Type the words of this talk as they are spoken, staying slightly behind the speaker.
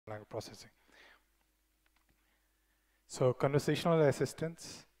processing. So conversational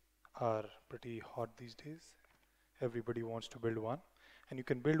assistants are pretty hot these days. Everybody wants to build one. And you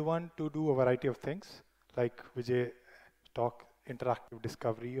can build one to do a variety of things, like Vijay talk, interactive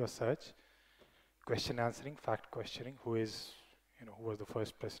discovery or search, question answering, fact questioning, who was the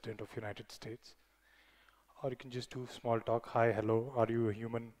first president of United States. Or you can just do small talk, hi, hello, are you a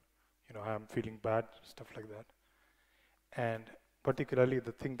human? I'm feeling bad, stuff like that. And particularly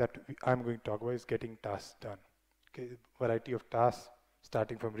the thing that I'm going to talk about is getting tasks done. Okay, variety of tasks,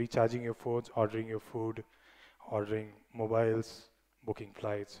 starting from recharging your phones, ordering your food, ordering mobiles, booking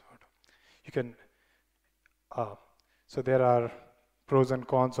flights. You can, so there are pros and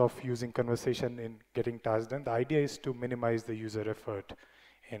cons of using conversation in getting tasks done. The idea is to minimize the user effort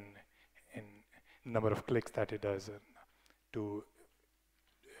in number of clicks that it does to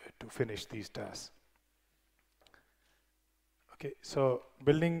finish these tasks. Okay, so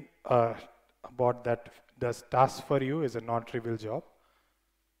building a bot that does tasks for you is a non-trivial job.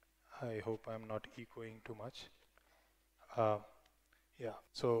 I hope I'm not echoing too much. Yeah,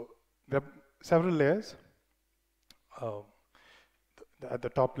 so there are several layers. At the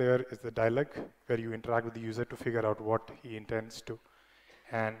top layer is the dialogue, where you interact with the user to figure out what he intends to.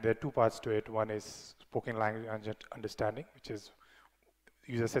 And there are two parts to it. One is spoken language understanding, which is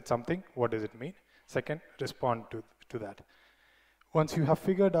user said something, what does it mean? Second, respond to that. Once you have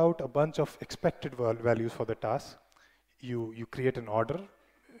figured out a bunch of expected values for the task, you create an order,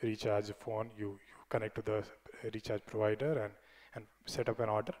 recharge the phone, you connect to the recharge provider and set up an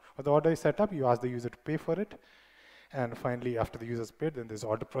order. When the order is set up, you ask the user to pay for it. And finally, after the user's paid, then there's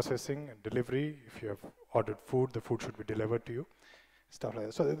order processing and delivery. If you have ordered food, the food should be delivered to you, stuff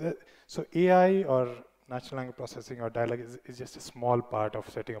like that. So AI or natural language processing or dialogue is just a small part of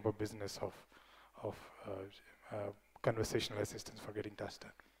setting up a business of conversational assistance for getting tasks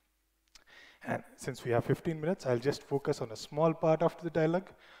done. And since we have 15 minutes, I'll just focus on a small part of the dialogue,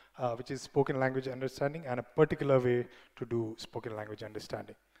 which is spoken language understanding and a particular way to do spoken language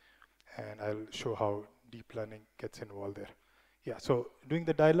understanding. And I'll show how deep learning gets involved there. Yeah, so doing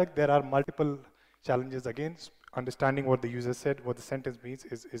the dialogue, there are multiple challenges. Again, understanding what the user said, what the sentence means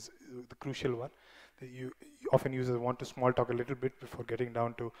is the crucial one. Often users want to small talk a little bit before getting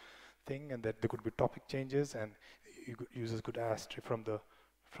down to thing, and that there could be topic changes, and users could ask from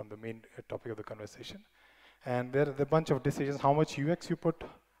the main topic of the conversation. And there are a bunch of decisions: how much UX you put,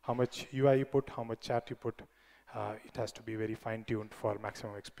 how much UI you put, how much chat you put. It has to be very fine-tuned for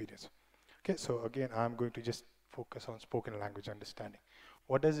maximum experience. Okay, so again, I'm going to just focus on spoken language understanding.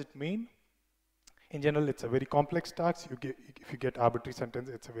 What does it mean? In general, it's a very complex task. If you get arbitrary sentence,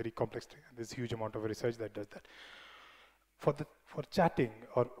 it's a very complex thing. There's a huge amount of research that does that. For chatting,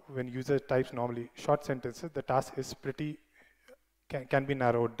 or when user types normally short sentences, the task is can be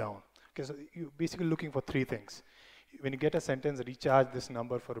narrowed down. Okay, so you're basically looking for three things. When you get a sentence, recharge this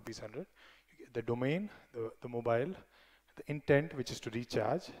number for ₹100, you get the domain, the mobile, the intent, which is to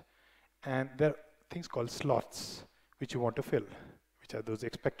recharge, and there are things called slots, which you want to fill, which are those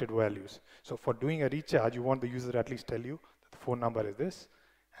expected values. So for doing a recharge, you want the user to at least tell you that the phone number is this,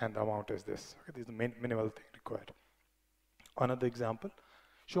 and the amount is this. Okay, this is the minimal thing required. Another example,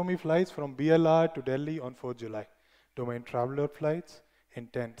 show me flights from BLR to Delhi on 4th July. Domain traveler flights,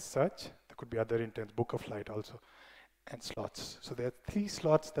 intent search, there could be other intents, book a flight also, and slots. So there are three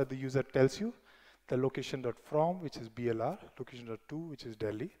slots that the user tells you: the location.from, which is BLR, location.to, which is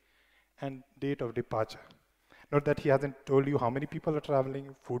Delhi, and date of departure. Note that he hasn't told you how many people are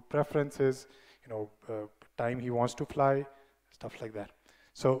traveling, food preferences, time he wants to fly, stuff like that.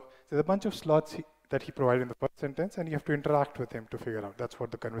 So there's a bunch of slots that he provided in the first sentence, and you have to interact with him to figure out. That's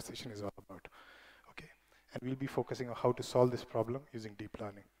what the conversation is all about. Okay, and we'll be focusing on how to solve this problem using deep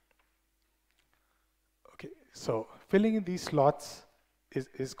learning. Okay, so filling in these slots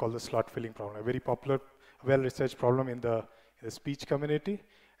is called the slot filling problem, a very popular, well-researched problem in the speech community.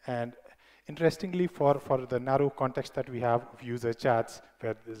 And interestingly, for the narrow context that we have of user chats,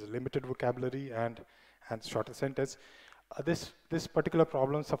 where there's a limited vocabulary and shorter sentence, this particular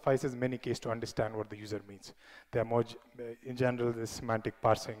problem suffices in many cases to understand what the user means. There are more, in general, there's semantic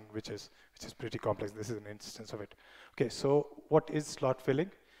parsing, which is pretty complex. This is an instance of it. Okay, so what is slot filling,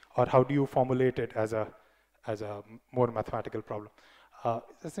 or how do you formulate it as a more mathematical problem?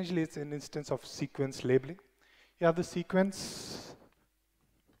 Essentially, it's an instance of sequence labeling. You have the sequence.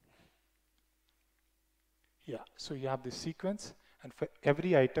 Yeah, so you have this sequence, and for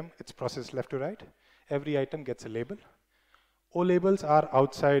every item, it's processed left to right. Every item gets a label. O labels are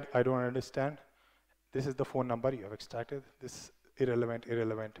outside, I don't understand. This is the phone number you have extracted. This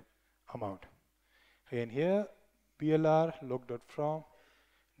irrelevant amount. And here, BLR, log.from,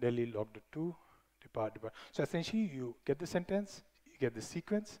 Delhi log.2, depart. So essentially, you get the sentence, you get the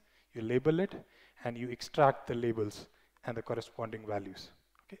sequence, you label it, and you extract the labels and the corresponding values.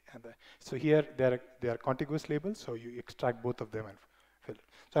 Okay, and so here they are contiguous labels, so you extract both of them and fill it.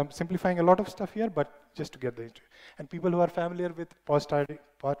 So I'm simplifying a lot of stuff here, but just to get the intro. And people who are familiar with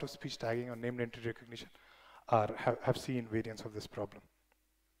part of speech tagging or named entity recognition have seen variants of this problem.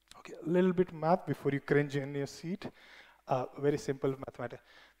 Okay, a little bit math before you cringe in your seat. Very simple mathematics.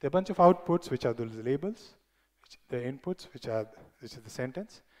 There are a bunch of outputs, which are those labels, the inputs, which is the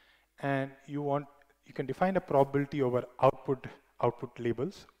sentence, and you can define a probability over output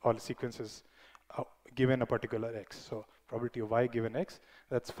labels or sequences given a particular x. So probability of y given x,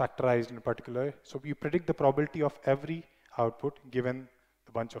 that's factorized in a particular. So you predict the probability of every output given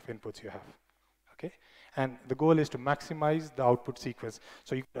the bunch of inputs you have. Okay, and the goal is to maximize the output sequence.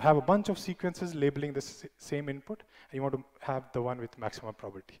 So you have a bunch of sequences labeling the same input, and you want to have the one with maximum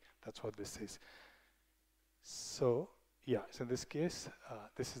probability. That's what this is. So yeah, so in this case,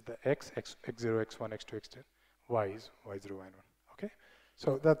 this is the x0, x1, x2, x10, y is y0, y1. Okay,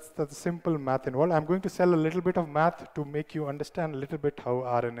 so that's the simple math involved. I'm going to sell a little bit of math to make you understand a little bit how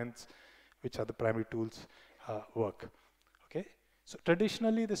RNNs, which are the primary tools, work. Okay. So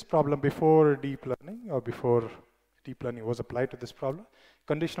traditionally, this problem before deep learning or before deep learning was applied to this problem,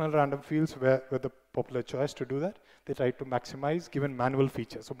 conditional random fields were the popular choice to do that. They tried to maximize given manual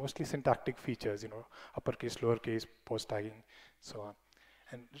features, so mostly syntactic features, uppercase, lowercase, post tagging, so on.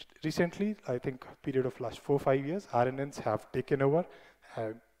 And recently, I think a period of last 4 or 5 years, RNNs have taken over,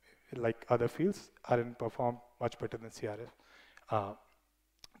 like other fields. RNN perform much better than CRF.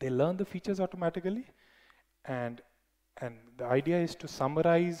 They learn the features automatically, and the idea is to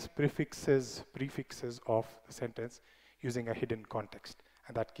summarize prefixes of the sentence using a hidden context,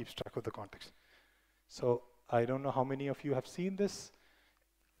 and that keeps track of the context. So I don't know how many of you have seen this.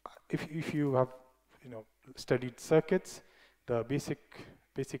 If you have studied circuits, the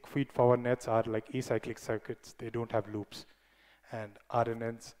basic feed-forward nets are like acyclic circuits. They don't have loops, and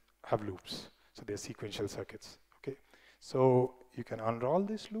RNNs have loops, so they're sequential circuits. Okay, so you can unroll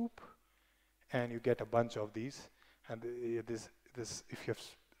this loop, and you get a bunch of these. And this, if you have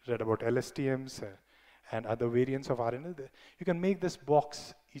read about LSTMs and other variants of RNN, you can make this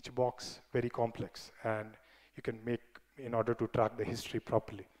box, each box, very complex, and you can make in order to track the history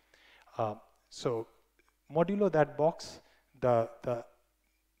properly. So modulo that box, the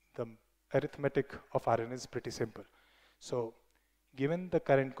arithmetic of RNN is pretty simple. So given the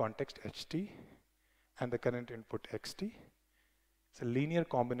current context ht and the current input xt, it's a linear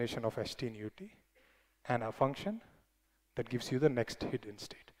combination of ht and ut and a function that gives you the next hidden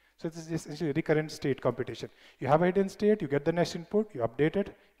state. So this is essentially recurrent state computation. You have a hidden state, you get the next input, you update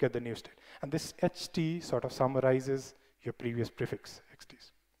it, get the new state. And this ht sort of summarizes your previous prefix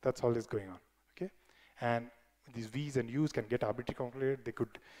xt's. That's all is going on. Okay, and these v's and u's can get arbitrarily calculated. They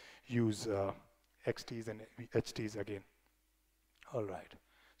could use xt's and ht's again. All right.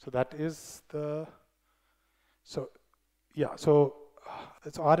 So that is the. So yeah. So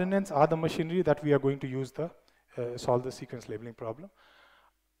RNNs are the machinery that we are going to use to solve the sequence labeling problem.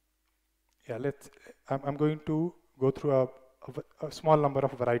 Yeah, I'm going to go through a small number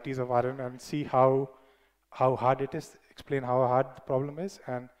of varieties of RNN and see how hard it is, explain how hard the problem is,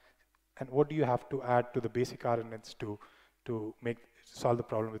 and what do you have to add to the basic RNNs to solve the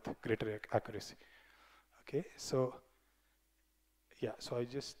problem with greater accuracy. Okay, so yeah, so I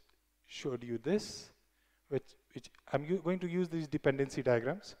just showed you this, which I'm going to use these dependency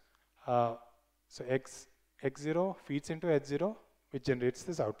diagrams. So x0 feeds into h0, which generates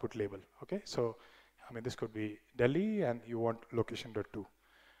this output label. Okay, so I mean this could be Delhi, and you want location.2.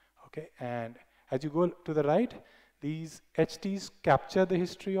 Okay, and as you go to the right, these HTs capture the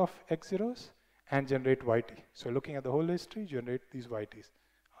history of x0s and generate YT. So looking at the whole history, generate these YTs.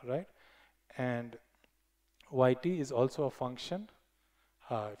 All right, and YT is also a function.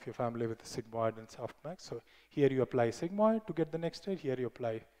 If you're familiar with the sigmoid and softmax, so here you apply sigmoid to get the next state. Here you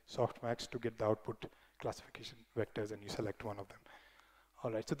apply softmax to get the output classification vectors, and you select one of them.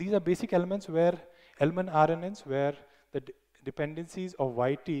 All right, so these are basic elements element RNNs where the dependencies of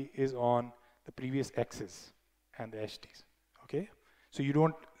YT is on the previous X's and the HTs. Okay, so you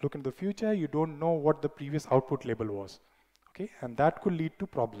don't look into the future, you don't know what the previous output label was. Okay, and that could lead to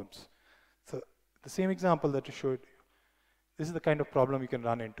problems. So the same example that I showed you, this is the kind of problem you can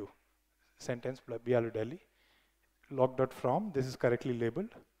run into. Sentence Bialu Delhi, log.from, this is correctly labeled.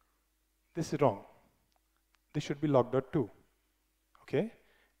 This is wrong. This should be log.2. Okay,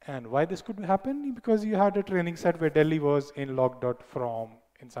 and why this could happen? Because you had a training set where Delhi was in log.from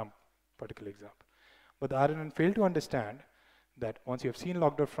in some particular example. But the RNN failed to understand that once you have seen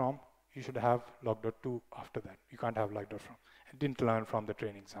log.from, you should have log.to after that. You can't have log.from. It didn't learn from the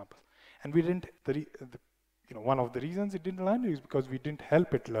training sample. And we didn't, one of the reasons it didn't learn is because we didn't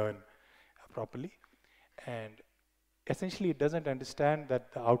help it learn properly. And essentially, it doesn't understand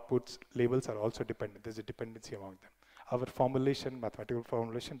that the outputs labels are also dependent. There's a dependency among them. Our formulation, mathematical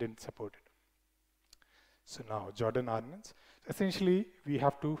formulation, didn't support it. So now, Jordan RNNs. Essentially, we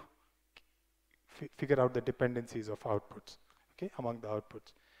have to figure out the dependencies of outputs, okay, among the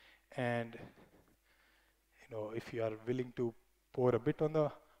outputs. And if you are willing to pour a bit on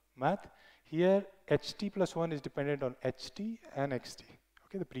the math, here ht plus 1 is dependent on ht and xt,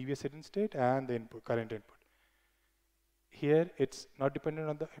 okay, the previous hidden state and the current input. Here it's not dependent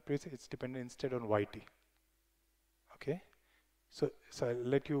on the previous, it's dependent instead on yt, okay. So I'll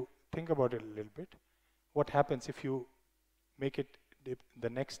let you think about it a little bit. What happens if you make it the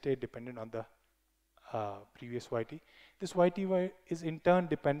next state dependent on the previous yt? This yt is in turn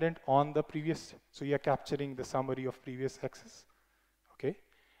dependent on the previous, so you are capturing the summary of previous x's, okay?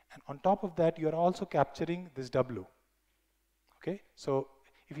 And on top of that, you are also capturing this w, okay? So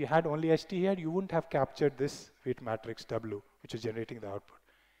if you had only ht here, you wouldn't have captured this weight matrix w, which is generating the output,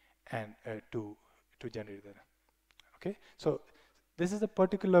 and to generate that, okay? So this is a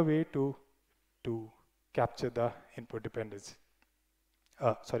particular way to capture the input dependency,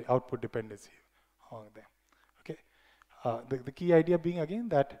 output dependency among them, okay? The key idea being again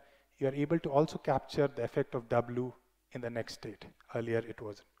that you are able to also capture the effect of w in the next state. Earlier it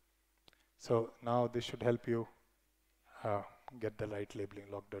wasn't. So now this should help you get the right labeling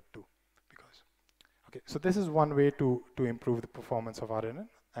log.to, because, okay, so this is one way to improve the performance of RNN,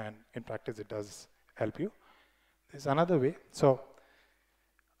 and in practice it does help you. There's another way. So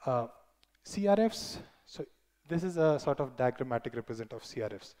CRFs, so this is a sort of diagrammatic represent of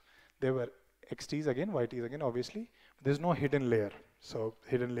CRFs. There were XTs again, YTs again, obviously. There's no hidden layer. So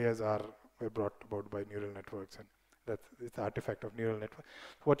hidden layers were brought about by neural networks, and it's the artifact of neural network.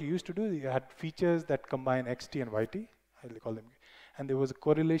 What you used to do, you had features that combine XT and YT, I call them, and there was a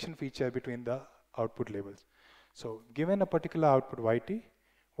correlation feature between the output labels. So given a particular output YT,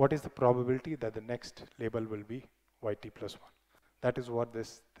 what is the probability that the next label will be YT plus 1? That is what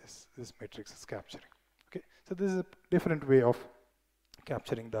this matrix is capturing. Okay, so this is a different way of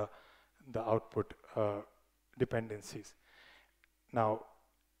capturing the output dependencies. Now,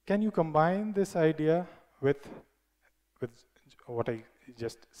 can you combine this idea with what I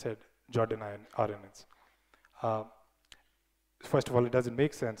just said, Jordan RNNs? First of all, it doesn't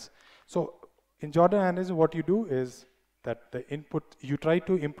make sense. So in Jordan RNNs, what you do is that the input, you try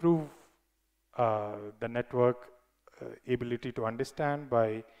to improve the network ability to understand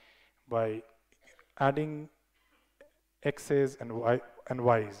by adding x's and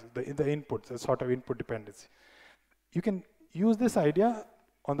y's, the inputs, the sort of input dependency. You can use this idea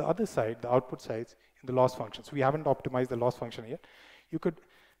on the other side, the output sides, in the loss functions. We haven't optimized the loss function yet. You could,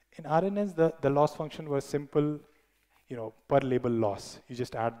 in RNNs, the loss function was simple, per label loss. You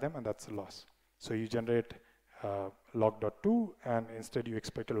just add them and that's the loss. So you generate log.to, and instead you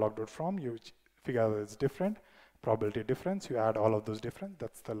expect a log.from, you figure out that it's different, probability difference, you add all of those different,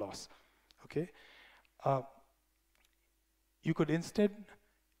 that's the loss, okay? You could instead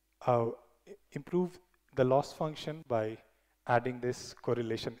improve the loss function by adding this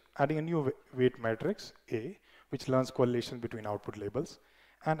correlation, adding a new weight matrix, A, which learns correlation between output labels,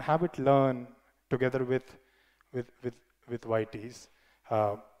 and have it learn together with YTs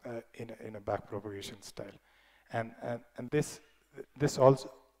in a backpropagation style. And this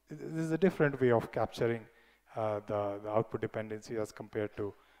is a different way of capturing the output dependency as compared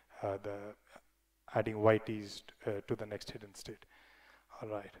to the adding YTs to the next hidden state. All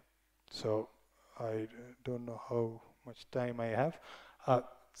right. So I don't know how much time I have.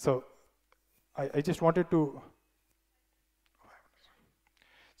 So I just wanted to.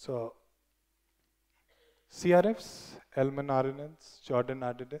 So CRFs, Hellman RNNs,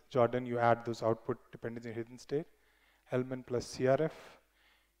 Jordan, you add those output dependency in hidden state. Hellman plus CRF.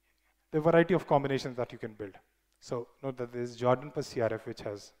 The variety of combinations that you can build. So note that there is Jordan plus CRF, which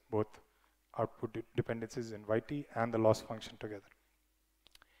has both output dependencies in YT and the loss function together.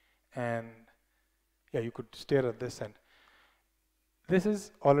 And yeah, you could stare at this, and this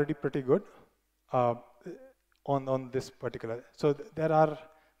is already pretty good on this particular. So there are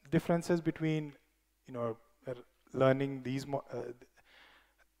differences between learning these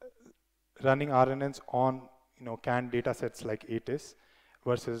running RNNs on canned data sets like ATIS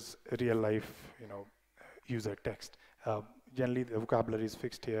versus real life user text. Generally the vocabulary is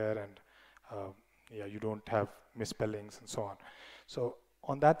fixed here, and yeah, you don't have misspellings and so on. So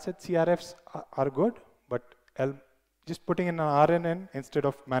on that set, CRFs are good, but just putting in an RNN instead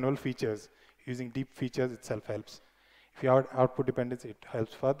of manual features, using deep features itself helps. If you add output dependency, it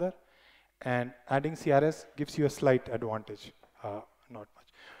helps further. And adding CRS gives you a slight advantage, not much.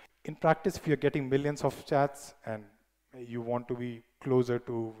 In practice, if you're getting millions of chats and you want to be closer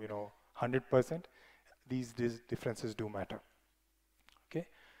to 100%, these differences do matter. Okay,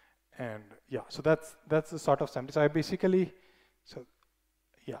 and yeah, so that's the sort of summary. So I basically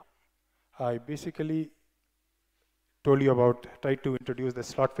told you about, tried to introduce the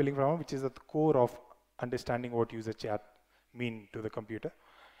slot filling problem, which is at the core of understanding what user chat mean to the computer,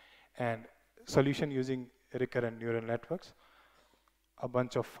 and solution using recurrent neural networks, a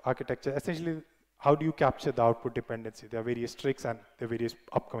bunch of architecture. Essentially, how do you capture the output dependency? There are various tricks, and there are various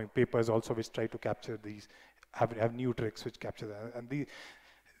upcoming papers also which try to capture these, have new tricks which capture that. And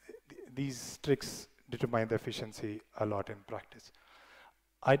these tricks determine the efficiency a lot in practice.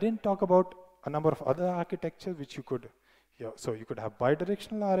 I didn't talk about a number of other architectures which you could, so you could have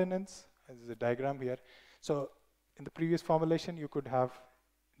bidirectional RNNs, as is a diagram here. So in the previous formulation, you could have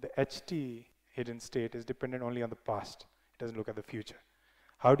the HT hidden state is dependent only on the past. It doesn't look at the future.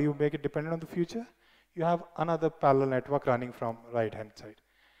 How do you make it dependent on the future? You have another parallel network running from right-hand side.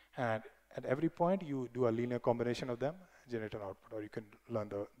 And at every point, you do a linear combination of them, generate an output, or you can learn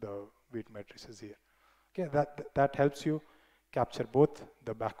the weight matrices here. Okay, that helps you capture both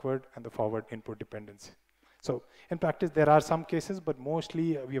the backward and the forward input dependency. So in practice, there are some cases, but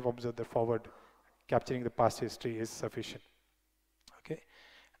mostly we have observed that forward capturing the past history is sufficient. Okay,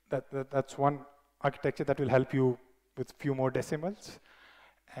 that's one architecture that will help you with few more decimals.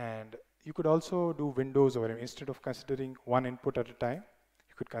 And you could also do windows over instead of considering one input at a time.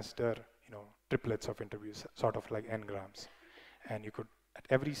 You could consider triplets of interviews, sort of like n-grams, and you could at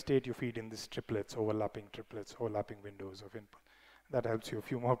every state you feed in these triplets, overlapping windows of input. That helps you a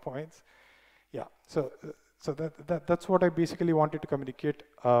few more points. Yeah, so that's what I basically wanted to communicate.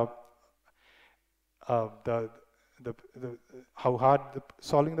 How hard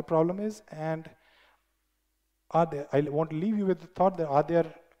solving the problem is, and I want to leave you with the thought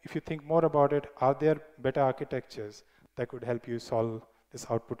that if you think more about it, are there better architectures that could help you solve this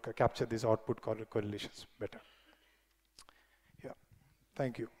capture these output correlations better? Yeah,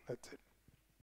 thank you. That's it.